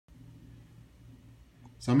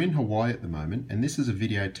So I'm in Hawaii at the moment, and this is a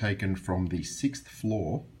video taken from the 6th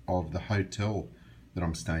floor of the hotel that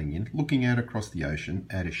I'm staying in, looking out across the ocean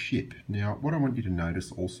at a ship. Now, what I want you to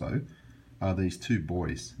notice also are these two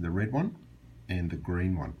buoys, the red one and the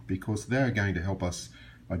green one, because they are going to help us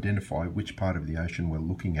identify which part of the ocean we're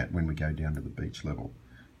looking at when we go down to the beach level.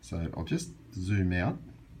 So I'll just zoom out,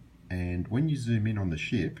 and when you zoom in on the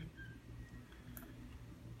ship,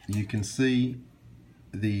 you can see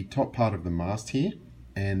the top part of the mast here,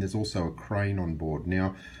 and there's also a crane on board.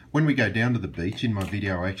 Now, when we go down to the beach, in my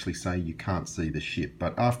video I actually say you can't see the ship,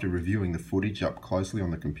 but after reviewing the footage up closely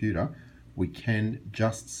on the computer, we can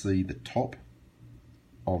just see the top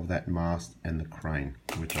of that mast and the crane,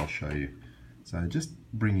 which I'll show you. So just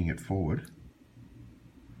bringing it forward.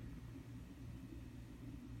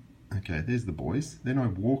 Okay, there's the buoys. Then I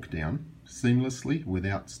walk down seamlessly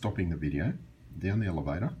without stopping the video, down the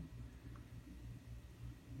elevator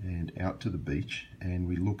and out to the beach, and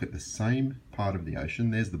we look at the same part of the ocean.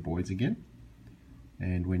 There's the buoys again,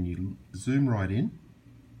 and when you zoom right in,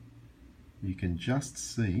 you can just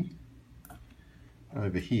see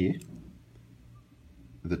over here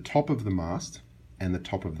the top of the mast and the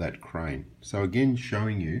top of that crane. So again,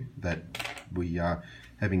 showing you that we are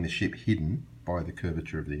having the ship hidden by the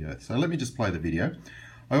curvature of the earth. So let me just play the video.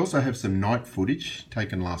 I also have some night footage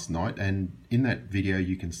taken last night, and in that video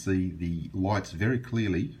you can see the lights very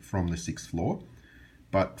clearly from the 6th floor,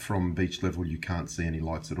 but from beach level you can't see any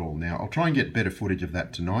lights at all. Now, I'll try and get better footage of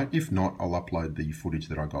that tonight. If not, I'll upload the footage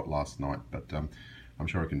that I got last night, but I'm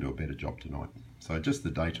sure I can do a better job tonight. So just the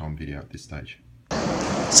daytime video at this stage.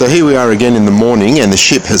 So here we are again in the morning, and the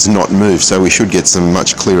ship has not moved, so we should get some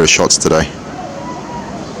much clearer shots today.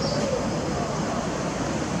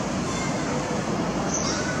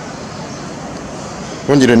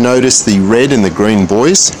 I want you to notice the red and the green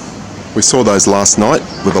buoys. We saw those last night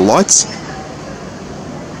with the lights.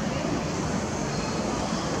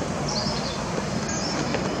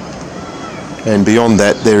 And beyond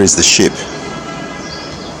that, there is the ship.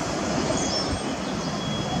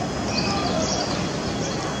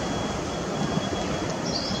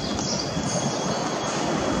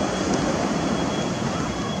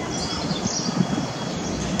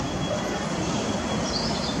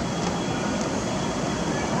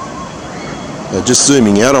 Just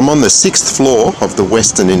zooming out, I'm on the 6th floor of the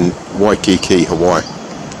Westin in Waikiki, Hawaii.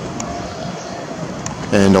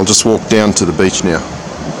 And I'll just walk down to the beach now.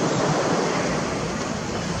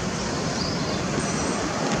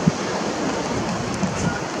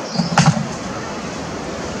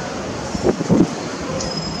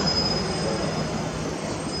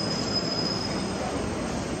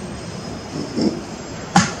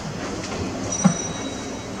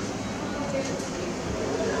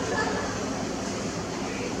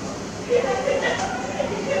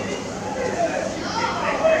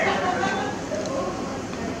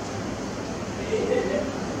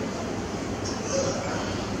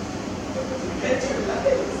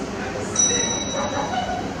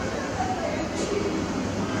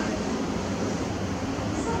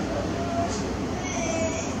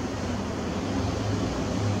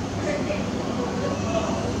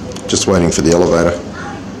 Just waiting for the elevator.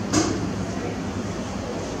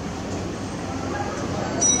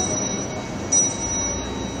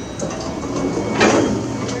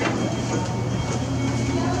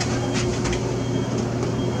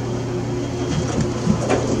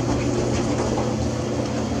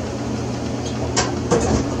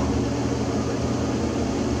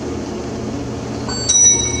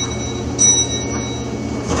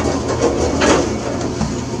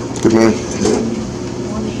 Good morning.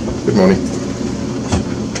 Good morning.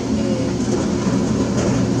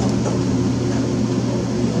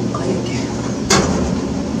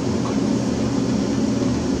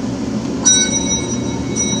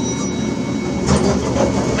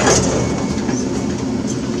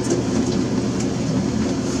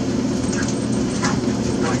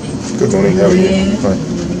 Good morning, how are you? Hi.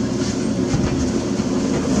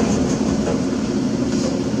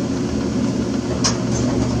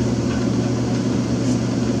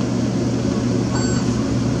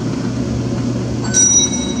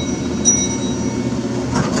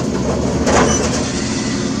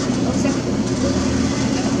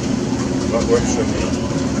 What works for me?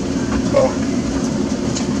 Oh.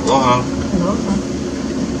 Aloha. Aloha.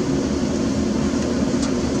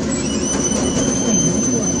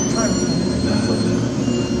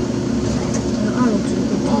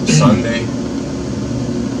 On Sunday.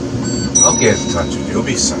 I'll get in touch with you. It'll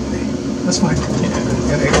be Sunday. That's fine. Yeah.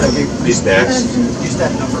 These bags. Use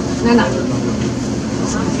that number. No.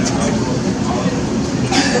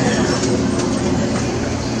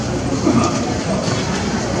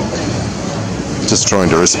 Just trying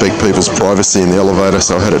to respect people's privacy in the elevator,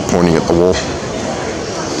 so I had it pointing at the wall.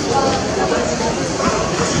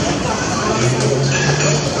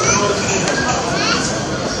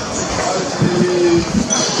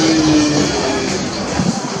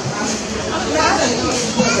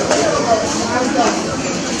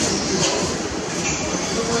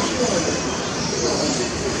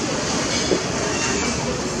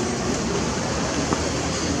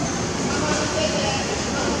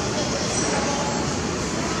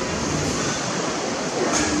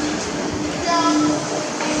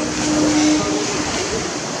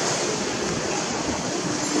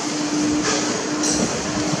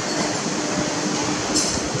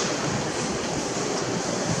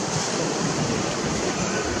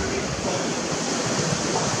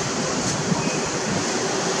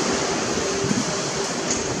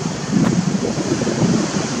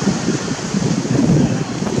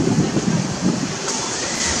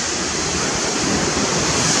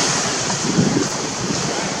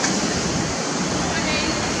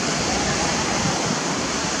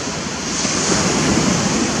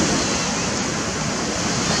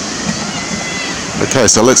 Okay,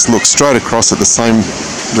 so let's look straight across at the same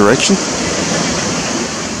direction.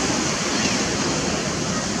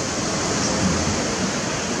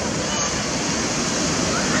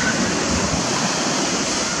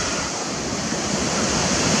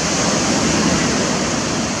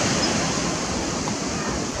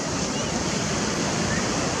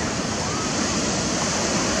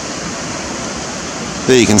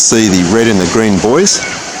 There you can see the red and the green buoys.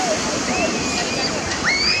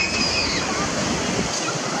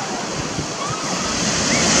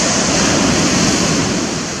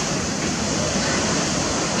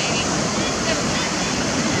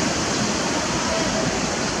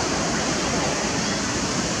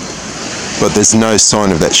 But there's no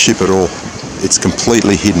sign of that ship at all. It's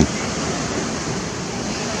completely hidden.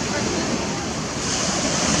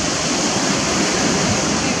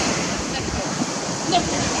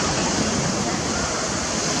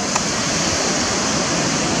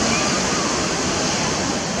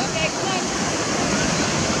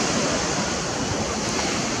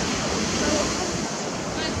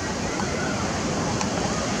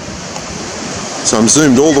 So I'm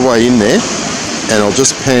zoomed all the way in there, and I'll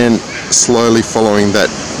just pan slowly following that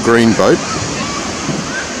green boat.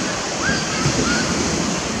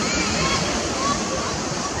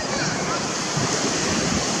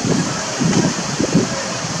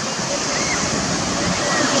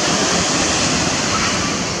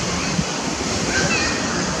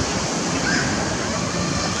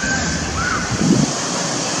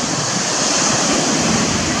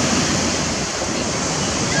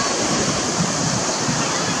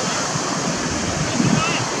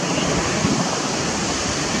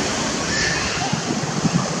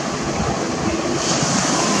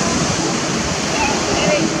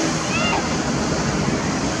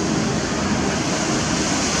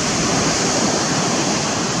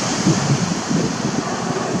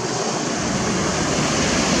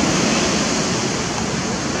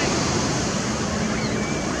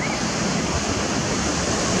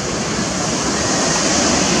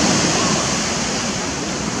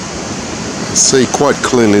 See quite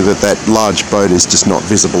clearly that that large boat is just not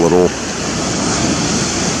visible at all.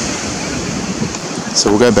 So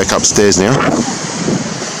we'll go back upstairs now.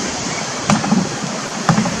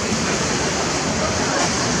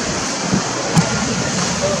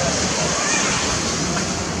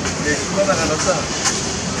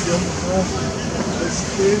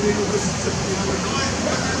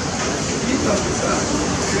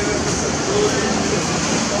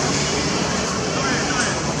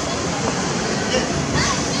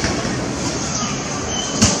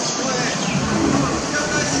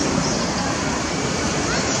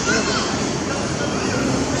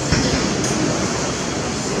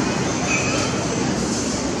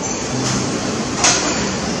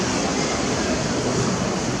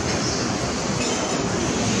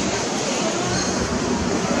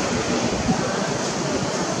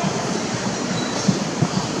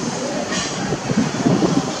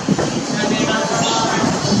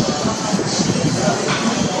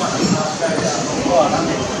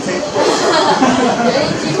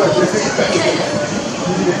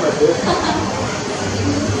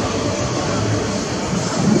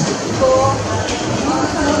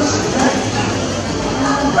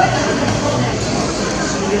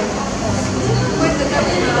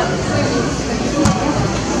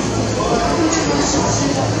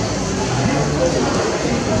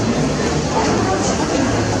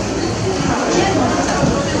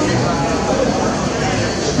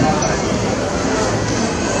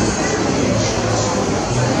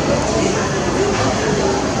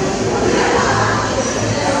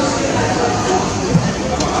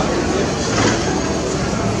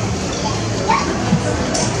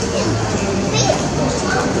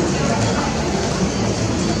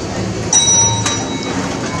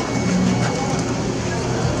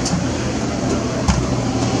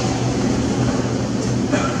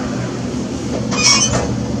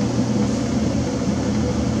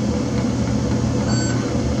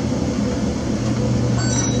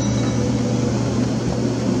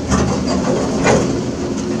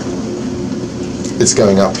 It's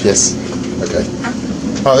going up, yes. Okay.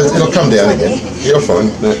 Oh, it'll come down again. You're fine.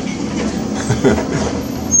 Yeah.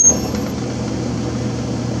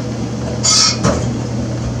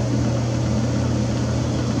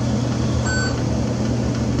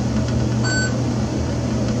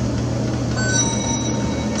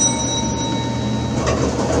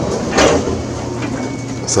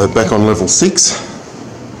 So back on level 6.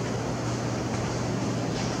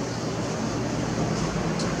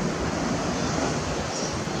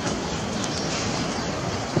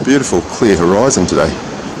 Beautiful clear horizon today.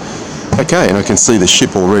 Okay, and I can see the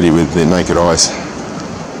ship already with the naked eyes.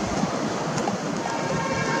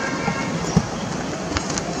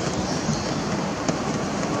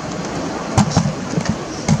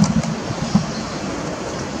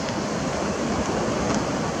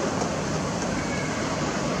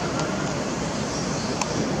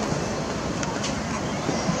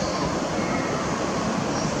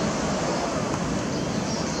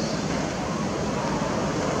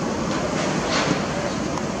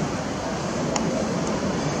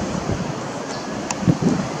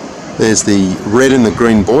 There's the red and the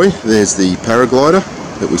green buoy, there's the paraglider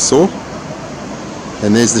that we saw,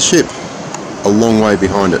 and there's the ship, a long way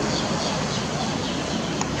behind it.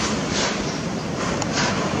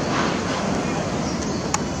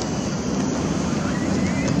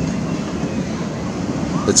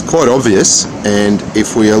 It's quite obvious, and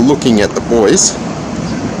if we are looking at the buoys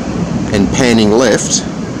and panning left,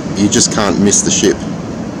 you just can't miss the ship.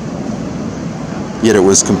 Yet it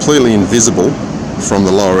was completely invisible from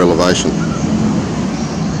the lower elevation.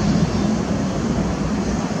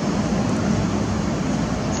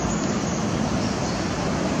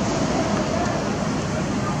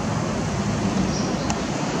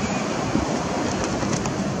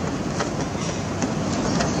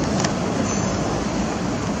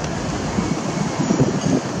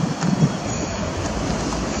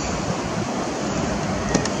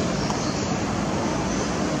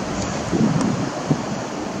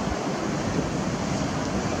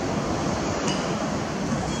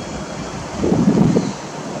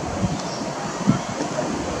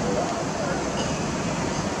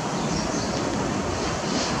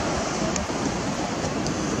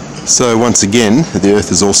 So once again, the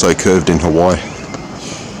Earth is also curved in Hawaii.